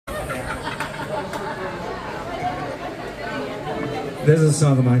This is a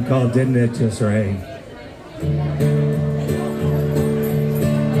song of mine called Didn't It Just Rain?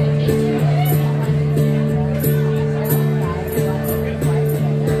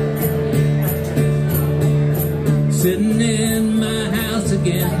 Sitting in my house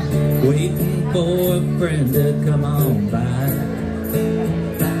again, waiting for a friend to come on by.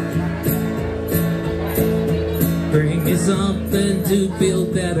 Bring me something to feel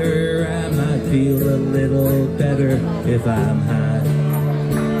better. I might feel a little better if I'm high.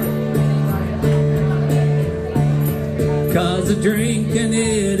 'Cause a drinking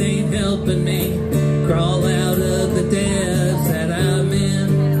it ain't helping me crawl out of the depths that I'm in.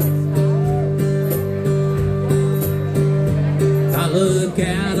 I look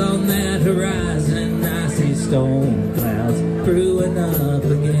out on that horizon, I see storm clouds brewing up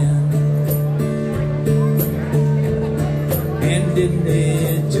again. And didn't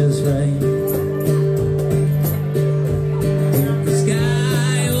it just rain? Did the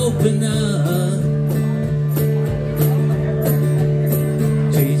sky open up?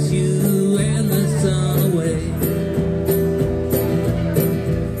 Chase you and the sun away.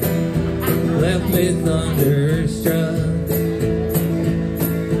 Left me thunderstruck.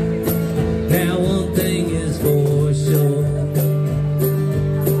 Now one thing is for sure,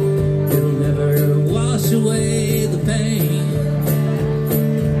 it'll never wash away the pain.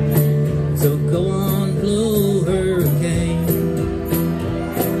 So go on, blow, hurricane.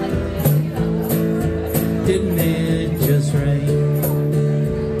 Didn't it just rain?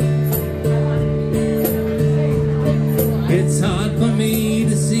 It's hard for me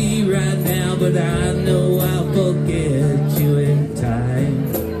to see right now, but I know I'll forget you in time.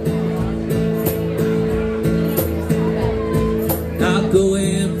 I'll go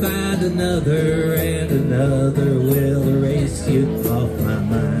and find another, and another will erase you off my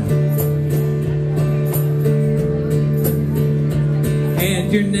mind.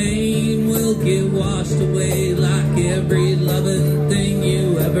 And your name will get washed away like every loving thing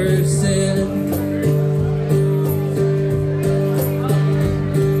you ever said.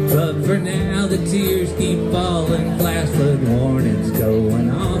 But for now the tears keep falling, flash flood warnings going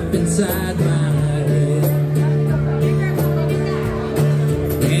off inside my head.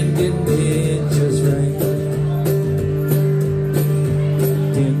 And didn't it just rain?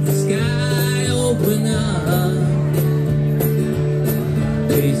 Did the sky open up?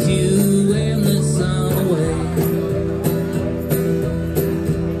 Chase you and the sun away.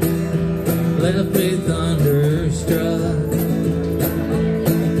 Left me thunderstruck.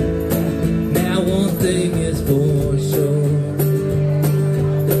 Now one thing is for sure,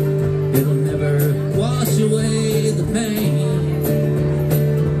 it'll never wash away the pain.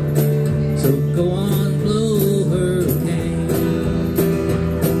 So go on, blow, hurricane.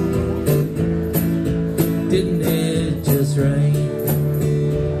 Didn't it just rain?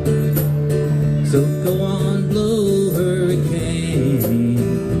 So go on, blow, hurricane.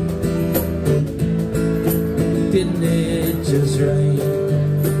 Didn't it just rain?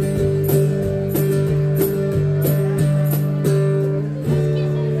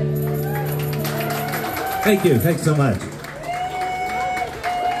 Thank you. Thanks so much.